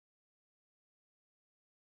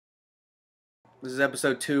This is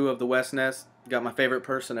episode 2 of the WestNest. Got my favorite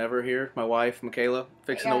person ever here, my wife, Mikaela,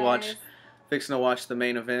 fixing Hey to watch, guys. fixing to watch the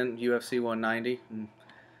main event, UFC 190, and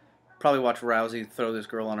probably watch Rousey throw this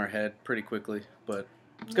girl on her head pretty quickly. But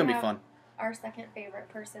it's gonna be fun. Our second favorite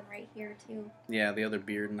person right here too, Yeah, the other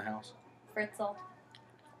beard in the house. Fritzl.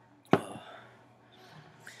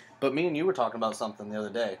 But me and you were talking about something the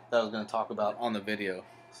other day that I was gonna talk about on the video.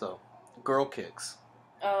 So, girl kicks,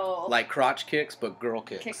 Oh, like crotch kicks, but girl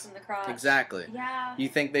kicks. kicks in the crotch. Exactly. Yeah. You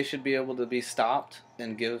think they should be able to be stopped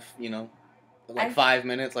and give, like I- 5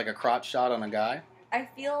 minutes, like a crotch shot on a guy? I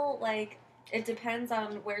feel like it depends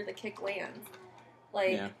on where the kick lands.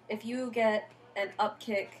 Like, Yeah. if you get an up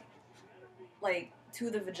kick, like,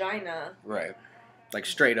 to the vagina, Right. Like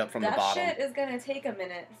straight up from the that bottom. shit is gonna take a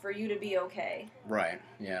minute for you to be okay. Right.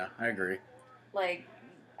 Yeah, I agree. Like,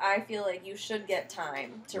 I feel like you should get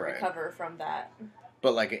time to Right. recover from that.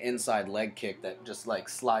 But like an inside leg kick that just like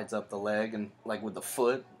slides up the leg and like with the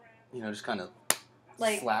foot, just kind of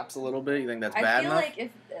Like, slaps a little bit. You think that's I bad feel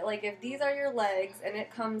enough? like if these are your legs and it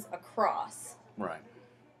comes across, Right.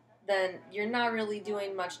 then you're not really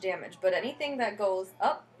doing much damage. But anything that goes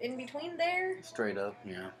up in between there, Straight up.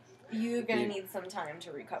 Yeah. you're gonna You- need some time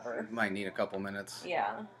to recover. Might need a couple minutes.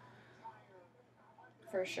 Yeah.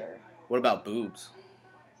 For sure. What about boobs?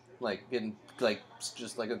 Like getting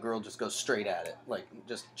just like a girl just goes straight at it, like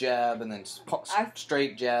just jab and then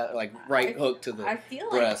straight jab, like right hook to the I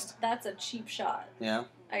feel breast. like that's a cheap shot. Yeah.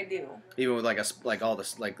 I do. Even with like all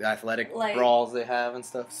this like athletic Like- brawls they have and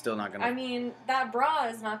stuff, still not gonna. I mean, that bra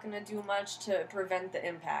is not gonna do much to prevent the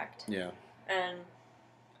impact. Yeah. And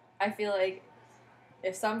I feel like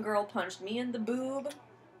if some girl punched me in the boob,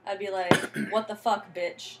 I'd be like, what the fuck,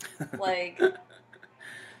 bitch? Like,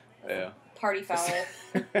 Yeah. party foul.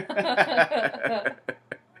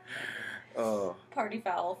 Oh. Party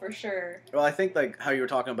foul for sure. Well, I think like how you were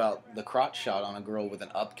talking about the crotch shot on a girl with an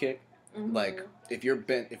up kick. Mhm. Like if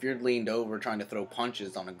you're leaned over trying to throw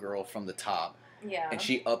punches on a girl from the top, Yeah. and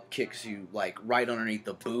she up kicks you like right underneath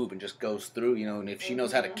the boob and just goes through, and if she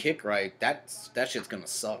knows how to Mhm. kick right, that shit's gonna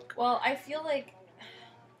suck. Well, I feel like,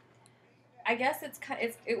 I guess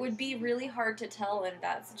it would be really hard to tell in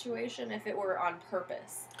that situation if it were on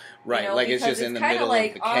purpose. Right, like it's because just in the kinda middle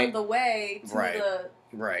like of on the way to Right. the,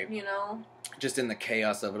 right, just in the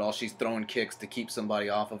chaos of it all. She's throwing kicks to keep somebody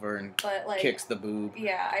off of her and But like, kicks the boob.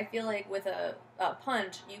 yeah, I feel like with a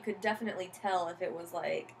punch, you could definitely tell if it was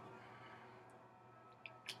like,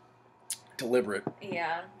 Deliberate.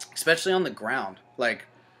 yeah, Especially on the ground. Like,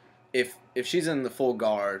 if she's in the full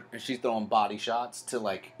guard and she's throwing body shots to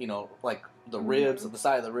like the ribs, the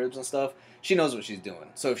side of the ribs and stuff, she knows what she's doing.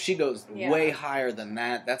 So if she goes way higher than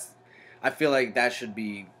that, I feel like that should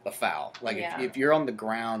be a foul. Like if you're on the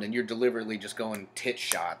ground and you're deliberately just going tit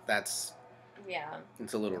shot, it's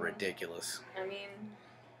a little ridiculous. I mean,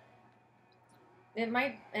 it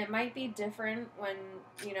might be different when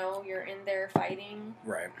you're in there fighting,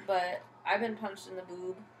 Right. but I've been punched in the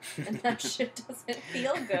boob, and that shit doesn't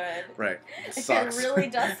feel good. Right. It It sucks. really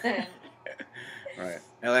doesn't. Right.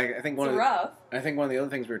 And like I think It's rough. I think one of the other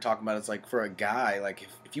things we were talking about is like for a guy, like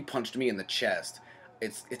if you punched me in the chest,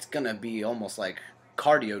 it's gonna be almost like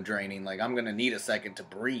cardio draining. Like I'm gonna need a second to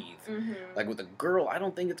breathe. Mm-hmm. Like with a girl, I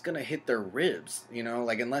don't think it's gonna hit their ribs.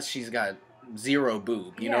 Like unless she's got zero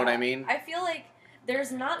boob. You know what I mean? I feel like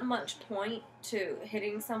there's not much point to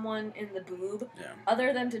hitting someone in the boob, Yeah.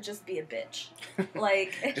 other than to just be a bitch.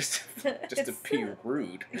 Like just to be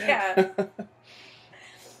rude. Yeah.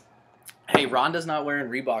 Hey, Rhonda's not wearing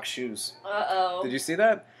Reebok shoes. Uh-oh. Did you see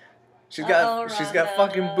that? She's Uh-oh, got Rhonda.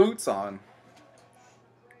 fucking boots on.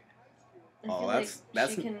 I feel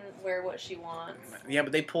that's she can wear what she wants. Yeah,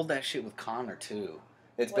 but they pulled that shit with Connor too.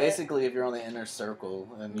 It's What? basically if you're on the inner circle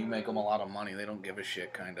and you make them a lot of money, they don't give a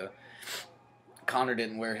shit, kind of. Connor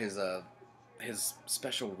didn't wear his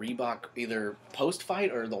special Reebok either post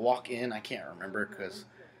fight or the walk in. I can't remember because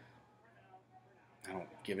I don't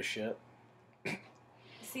give a shit.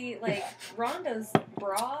 See, like Rhonda's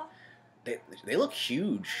bra, They look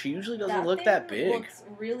huge. She usually doesn't that look thing that big. looks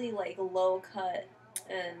really like low cut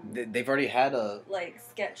and They've already had a like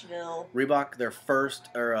Sketchville. Reebok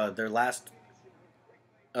their last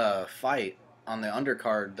fight on the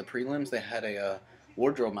undercard, the prelims. They had a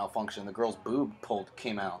wardrobe malfunction. The girl's boob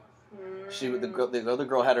came out. The other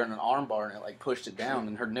girl had her in an arm bar and it like pushed it down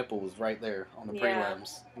and her nipple was right there on the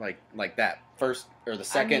prelims, like that first or the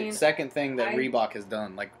second thing that Reebok has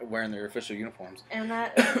done, like wearing their official uniforms. And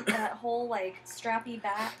that whole like strappy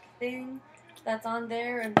back thing that's on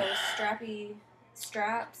there and those strappy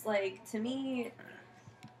straps, like to me,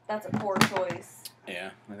 that's a poor choice.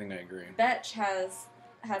 Yeah, I think I agree. Betch has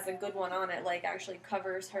a good one on it, like actually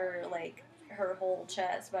covers her like her whole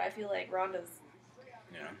chest, but I feel like Ronda's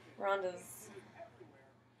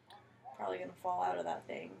probably gonna fall out of that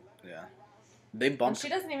thing. Yeah. They bumped. And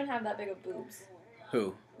she doesn't even have that big of boobs.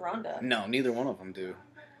 Who? Ronda. No, neither one of them do.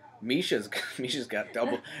 Misha's got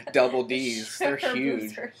double D's. They're her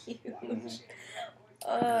huge. Boobs are huge.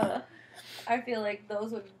 I feel like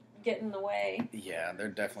those would get in the way. Yeah, they're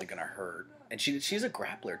definitely gonna hurt. And she's a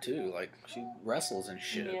grappler too. Like, she wrestles and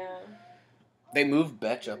shit. Yeah. They moved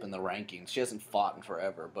Betch up in the rankings. She hasn't fought in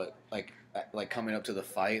forever, but like coming up to the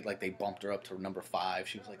fight, like they bumped her up to number 5.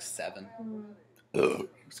 She was like 7.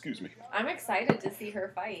 Excuse me. I'm excited to see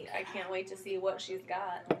her fight. I can't wait to see what she's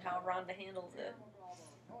got and how Ronda handles it.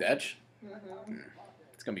 Betch? Mm-hmm.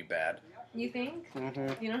 It's gonna be bad. You think?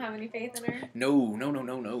 Mm-hmm. You don't have any faith in her?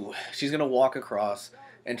 No. She's gonna walk across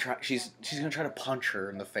and try. She's gonna try to punch her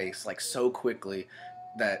in the face like so quickly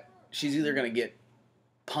that she's either gonna get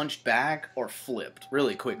punched back or flipped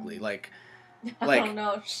really quickly. Like I don't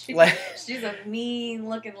know. She's a mean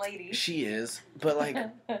looking lady. She is, but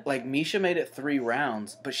like Misha made it 3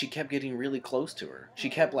 rounds, but she kept getting really close to her. She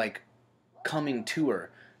kept like coming to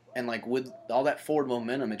her, and like with all that forward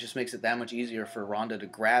momentum, it just makes it that much easier for Ronda to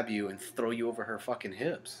grab you and throw you over her fucking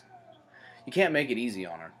hips. You can't make it easy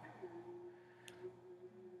on her.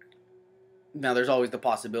 Now, there's always the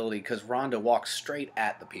possibility, because Ronda walks straight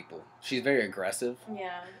at the people. She's very aggressive.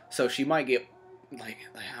 Yeah. So she might get, like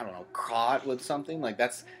I don't know, caught with something. I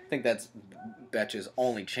think that's Betch's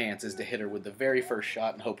only chance, is to hit her with the very first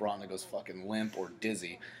shot and hope Ronda goes fucking limp or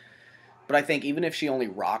dizzy. But I think even if she only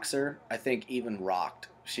rocks her, I think even rocked,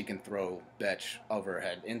 she can throw Betch over her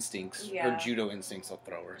head. Her judo instincts will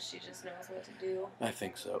throw her. She just knows what to do. I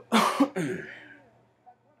think so. I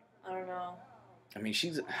don't know. I mean,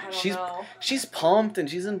 she's pumped and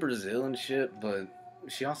she's in Brazil and shit, but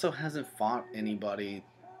she also hasn't fought anybody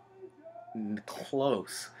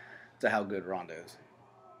close to how good Ronda is.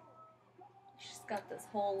 She's got this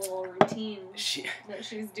whole little routine that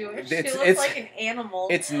she's doing. She looks like an animal.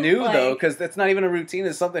 It's new though, because that's not even a routine.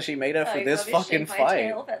 It's something she made up for this fucking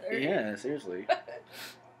fight. Yeah, seriously.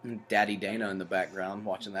 Daddy Dana in the background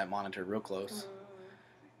watching that monitor real close.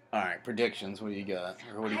 All right, predictions. What do you got?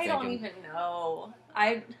 Or what are you thinking? I don't even know.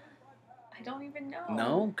 I don't even know.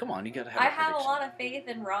 No? Come on, you gotta have I have a lot of faith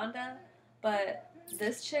in Ronda, but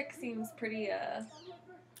this chick seems pretty,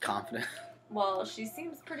 confident? Well, she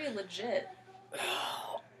seems pretty legit.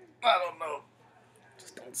 I don't know.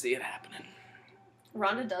 Just don't see it happening.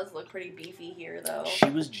 Ronda does look pretty beefy here, though. She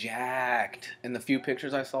was jacked. In the few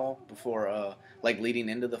pictures I saw before, leading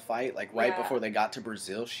into the fight, right before they got to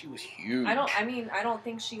Brazil, she was huge. I don't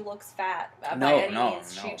think she looks fat by any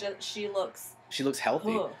means. She looks... She looks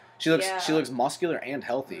healthy. Ugh. She looks muscular and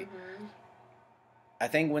healthy. Mm-hmm. I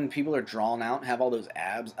think when people are drawn out and have all those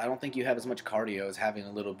abs, I don't think you have as much cardio as having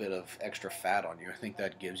a little bit of extra fat on you. I think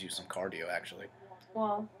that gives you some cardio, actually.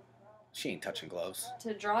 Well... She ain't touching gloves.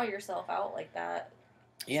 To draw yourself out like that...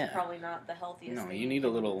 Yeah. It's probably not the healthiest thing you need a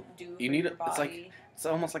little. You need it. It's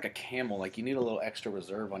almost like a camel. Like, you need a little extra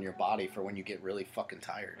reserve on your body for when you get really fucking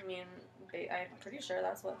tired. I mean, I'm pretty sure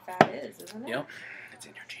that's what fat is, isn't it? Yep. It's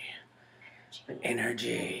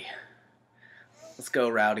energy. Let's go,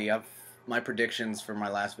 Rowdy. My predictions for my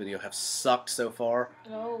last video have sucked so far.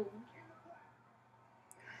 Oh.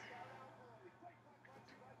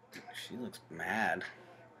 She looks mad.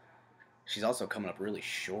 She's also coming up really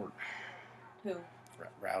short. Who?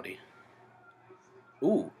 Rowdy.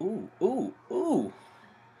 Ooh.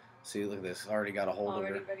 See, look at this. Already got a hold of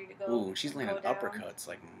her. Ready to go. Ooh, she's landing uppercuts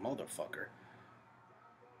like motherfucker.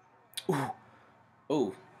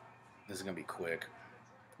 Ooh. This is gonna be quick.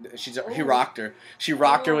 He rocked her. She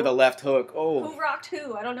rocked her with a left hook. Oh. Who rocked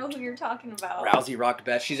who? I don't know who you're talking about. Rousey rocked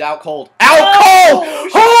Beth. She's out cold. Cold!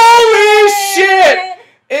 Holy shit!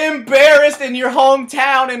 Embarrassed in your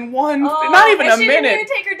hometown in not even a minute. She didn't even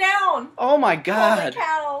take her down. Oh my god. Holy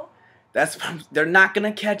cow. They're not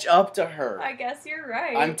gonna catch up to her. I guess you're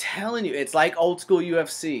right. I'm telling you, it's like old school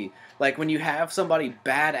UFC. Like when you have somebody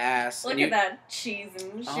badass. Look at that cheese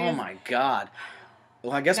and oh my god.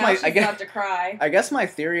 Well, I guess she's about to cry. I guess my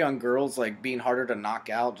theory on girls being harder to knock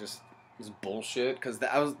out just is bullshit. Because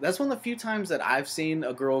that's one of the few times that I've seen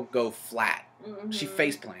a girl go flat. Mm-hmm. She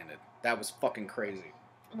face planted. That was fucking crazy.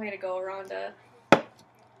 Way to go, Rhonda.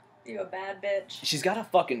 You a bad bitch. She's got a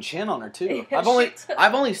fucking chin on her too.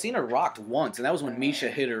 I've only seen her rocked once, and that was when Misha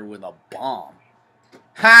hit her with a bomb.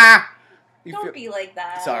 Ha! Don't be like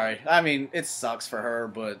that. Sorry. I mean, it sucks for her,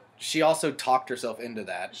 but she also talked herself into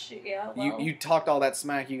that. You talked all that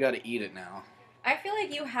smack, you gotta eat it now. I feel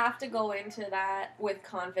like you have to go into that with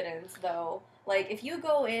confidence, though. Like, if you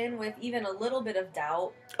go in with even a little bit of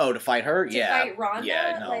doubt... Oh, to fight her? To fight Ronda?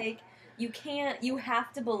 Yeah, no. You can't. You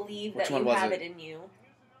have to believe Which that one you was have it? it in you.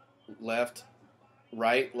 Left,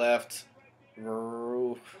 right, left.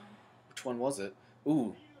 Which one was it?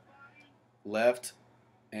 Ooh, left,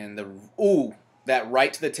 and that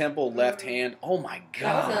right to the temple, left hand. Oh my god.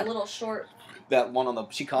 That was a little short. That one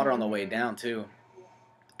she caught her on the way down too.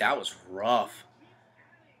 That was rough.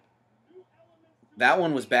 That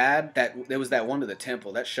one was bad. There was that one to the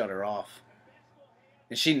temple that shut her off,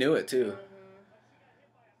 and she knew it too.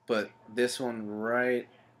 But this one right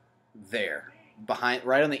there,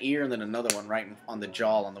 right on the ear, and then another one right on the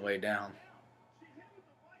jaw on the way down.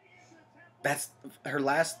 That's her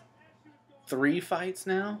last 3 fights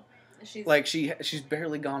now. She's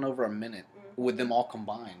barely gone over a minute with them all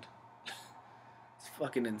combined. It's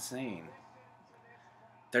fucking insane.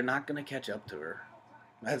 They're not gonna catch up to her.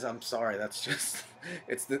 I'm sorry. That's just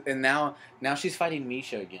and now she's fighting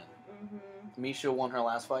Misha again. Mm-hmm. Misha won her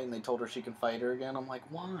last fight, and they told her she can fight her again. I'm like,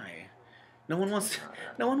 why? No one wants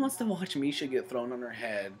to watch Misha get thrown on her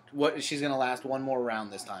head. What? She's gonna last one more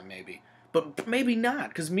round this time, maybe, but maybe not,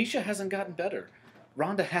 because Misha hasn't gotten better.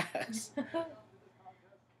 Ronda has.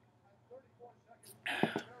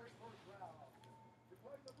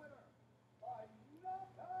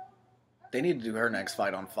 They need to do her next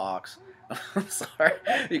fight on Fox. I'm sorry.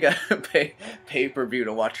 You got to pay pay-per-view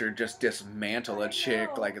to watch her just dismantle a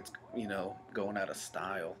chick like it's, going out of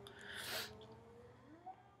style.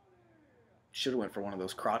 Should have went for one of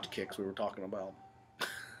those crotch kicks we were talking about.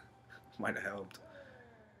 Might have helped.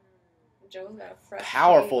 Joe's got a fresh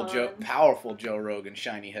powerful Joe Rogan,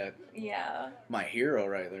 shiny head. Yeah. My hero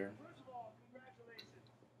right there.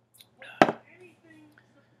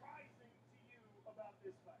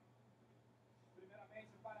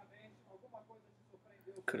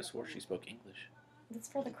 Could have swore she spoke English. It's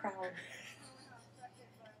for the crowd.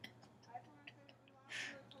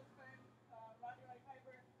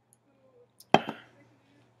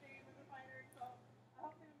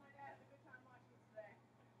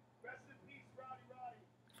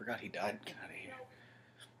 Forgot he died. Get out of here.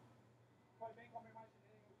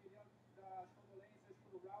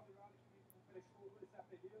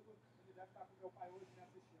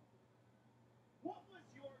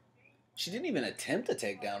 She didn't even attempt a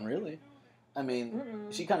takedown, really. I mean,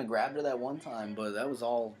 she kind of grabbed her that one time, but that was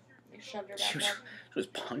all. You shoved her back she was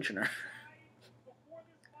punching her.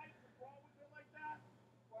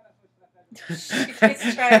 She's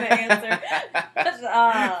trying to answer. That's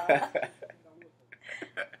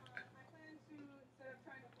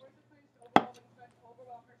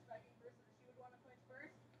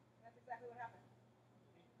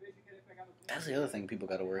the other thing people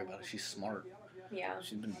got to worry about. She's smart. Yeah.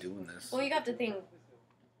 She's been doing this. Well, you have to think.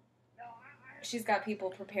 She's got people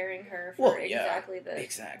preparing her for exactly the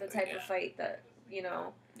type of fight that, Yeah.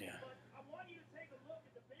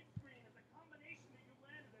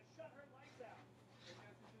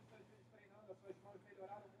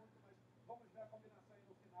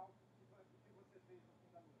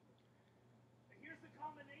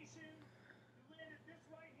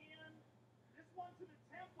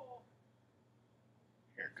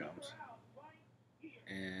 Here it comes.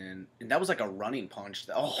 And that was like a running punch.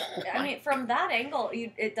 I mean, from that angle,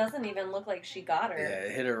 it doesn't even look like she got her. Yeah,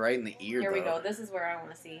 it hit her right in the ear. Here we go. This is where I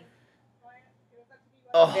want to see.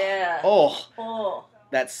 Oh. Yeah. Oh.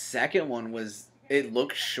 That second one it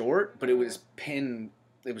looked short, but it was pinned.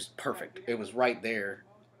 It was perfect. It was right there,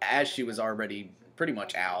 as she was already pretty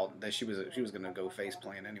much out. That she was going to go face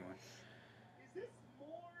plant anyway.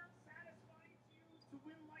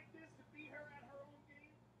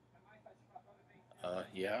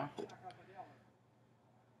 Yeah.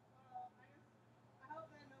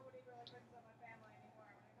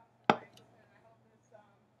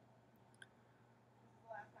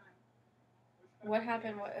 What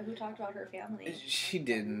happened? Who talked about her family? She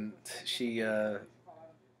didn't.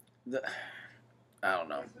 I don't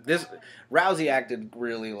know. Rousey acted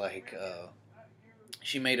really like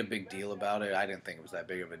she made a big deal about it. I didn't think it was that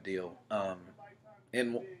big of a deal.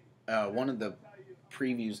 In one of the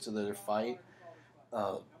previews to their fight,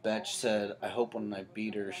 Betch said, I hope when I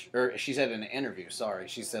beat her, or she said in an interview,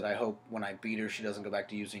 she said, I hope when I beat her, she doesn't go back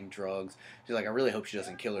to using drugs. She's like, I really hope she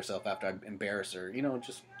doesn't kill herself after I embarrass her.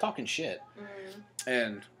 Just talking shit.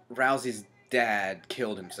 And Rousey's dad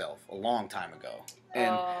killed himself a long time ago.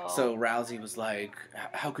 And so Rousey was like,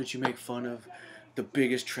 how could you make fun of the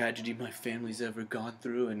biggest tragedy my family's ever gone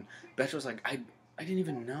through? And Betch was like, I didn't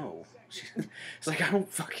even know. It's like, I don't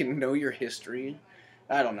fucking know your history.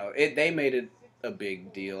 I don't know. They made it a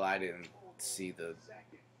big deal. I didn't see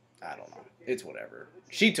I don't know. It's whatever.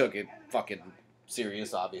 She took it fucking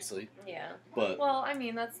serious, obviously. Yeah. But well, I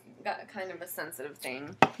mean, that's got kind of a sensitive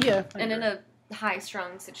thing. Yeah. And in a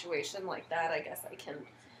high-strung situation like that, I guess I can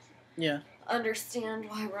understand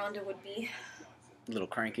why Rhonda would be a little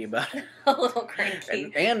cranky about it. a little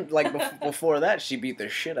cranky. And like before that, she beat the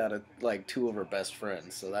shit out of like 2 of her best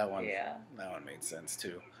friends. So that one made sense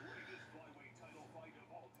too.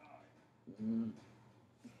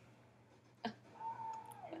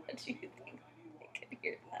 What do you think they could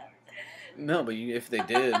hear that? No, but if they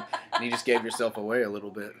did, you just gave yourself away a little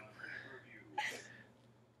bit.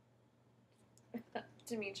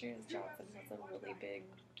 Demetrius Johnson has a really big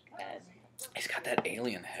head. He's got that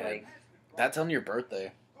alien head. That's on your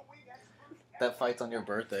birthday. That fight's on your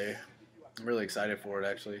birthday. I'm really excited for it,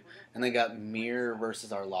 actually. And they got Mir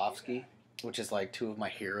versus Arlovsky, which is like 2 of my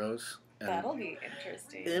heroes. And that'll be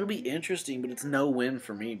interesting. It'll be interesting, but it's no win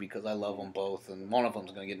for me because I love them both, and one of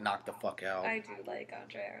them's going to get knocked the fuck out. I do like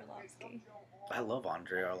Andrei Arlovsky. I love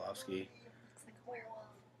Andrei Arlovsky. Looks like a werewolf.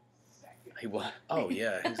 He was. Oh,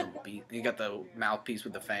 yeah. He's a beat. He got the mouthpiece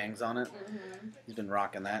with the fangs on it. Mm-hmm. He's been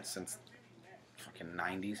rocking that since fucking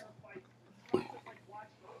 90s.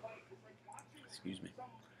 Excuse me.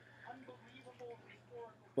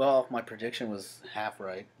 Well, my prediction was half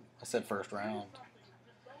right. I said first round.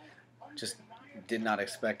 Just did not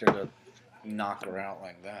expect her to knock her out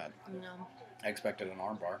like that. No. I expected an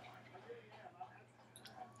armbar.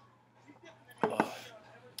 Oh.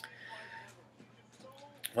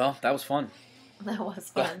 Well, that was fun. That was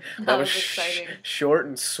fun. That was exciting. Short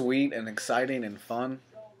and sweet and exciting and fun.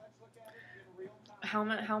 How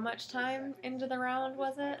much time into the round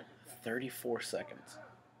was it? 34 seconds.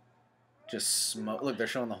 Just smoke. Look, they're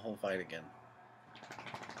showing the whole fight again.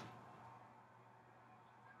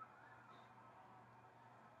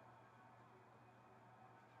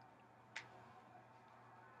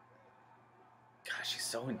 God, she's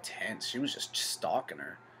so intense. She was just stalking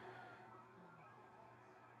her.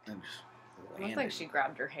 And just it looked like she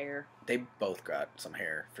grabbed her hair. They both got some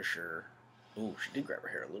hair, for sure. Ooh, she did grab her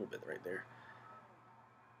hair a little bit right there.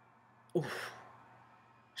 Ooh.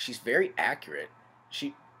 She's very accurate.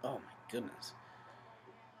 Oh my goodness.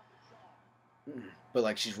 But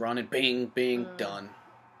like she's running, bing, bing, done.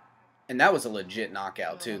 And that was a legit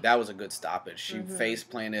knockout too. That was a good stoppage. She face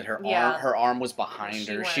planted her arm. Her arm was behind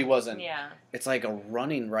her. She wasn't. Yeah. It's like a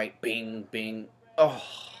running right, bing, bing. Oh.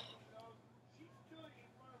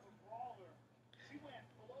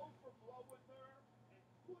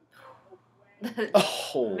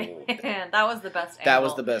 Oh. Man, that was the best angle. That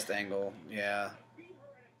was the best angle. Yeah.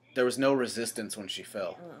 There was no resistance when she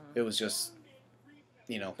fell. It was just,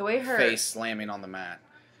 the way her face slamming on the mat.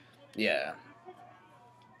 Yeah.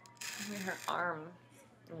 I mean, her arm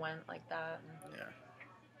went like that.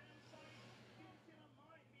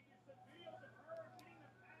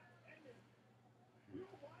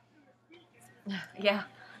 Yeah. Yeah.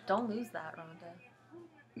 Don't lose that, Rhonda.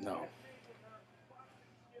 No.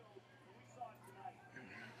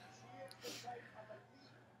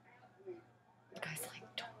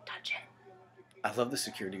 I love the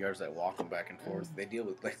security guards that walk them back and forth. They deal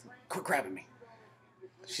with, like, quit grabbing me.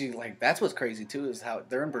 That's what's crazy, too, is how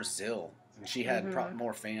they're in Brazil. And she had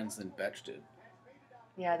more fans than Betch did.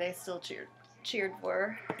 Yeah, they still cheered for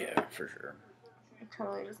her. Yeah, for sure. It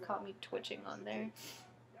totally just caught me twitching on there.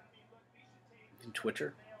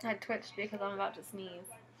 Twitcher? I twitched because I'm about to sneeze.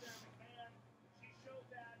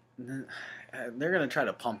 They're going to try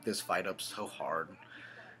to pump this fight up so hard.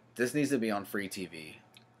 This needs to be on free TV.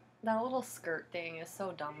 That little skirt thing is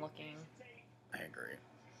so dumb looking. I agree.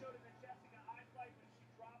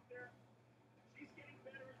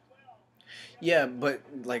 Yeah, but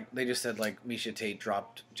like they just said, like Miesha Tate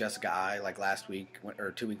dropped Jessica Ai like last week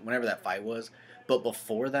or 2 weeks, whenever that fight was. But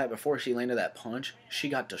before that, before she landed that punch, she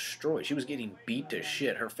got destroyed. She was getting beat to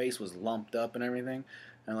shit. Her face was lumped up and everything.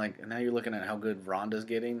 And like now you're looking at how good Ronda's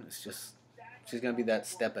getting. It's just she's gonna be that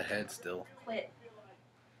step ahead still. Quit.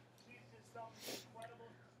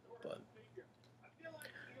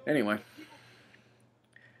 Anyway,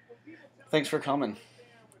 thanks for coming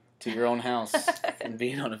to your own house and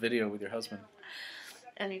being on a video with your husband.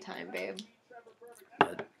 Anytime, babe.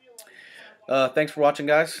 Thanks for watching,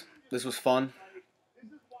 guys. This was fun.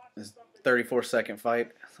 This 34-second fight.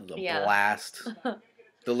 It was a blast.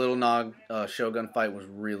 The Little Nog Shogun fight was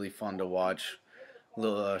really fun to watch.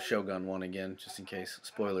 Little Shogun won again, just in case.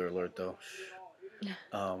 Spoiler alert, though.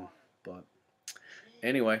 But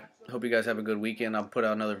anyway, hope you guys have a good weekend. I'll put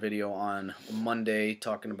out another video on Monday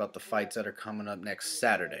talking about the fights that are coming up next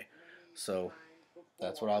Saturday. So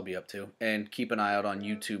that's what I'll be up to. And keep an eye out on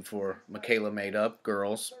YouTube for Mikaela Made Up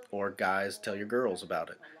Girls, or Guys Tell Your Girls About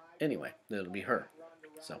It. Anyway, it'll be her.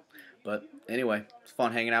 So But anyway, it's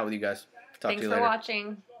fun hanging out with you guys. Talk Thanks to you for later.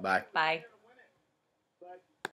 watching. Bye. Bye.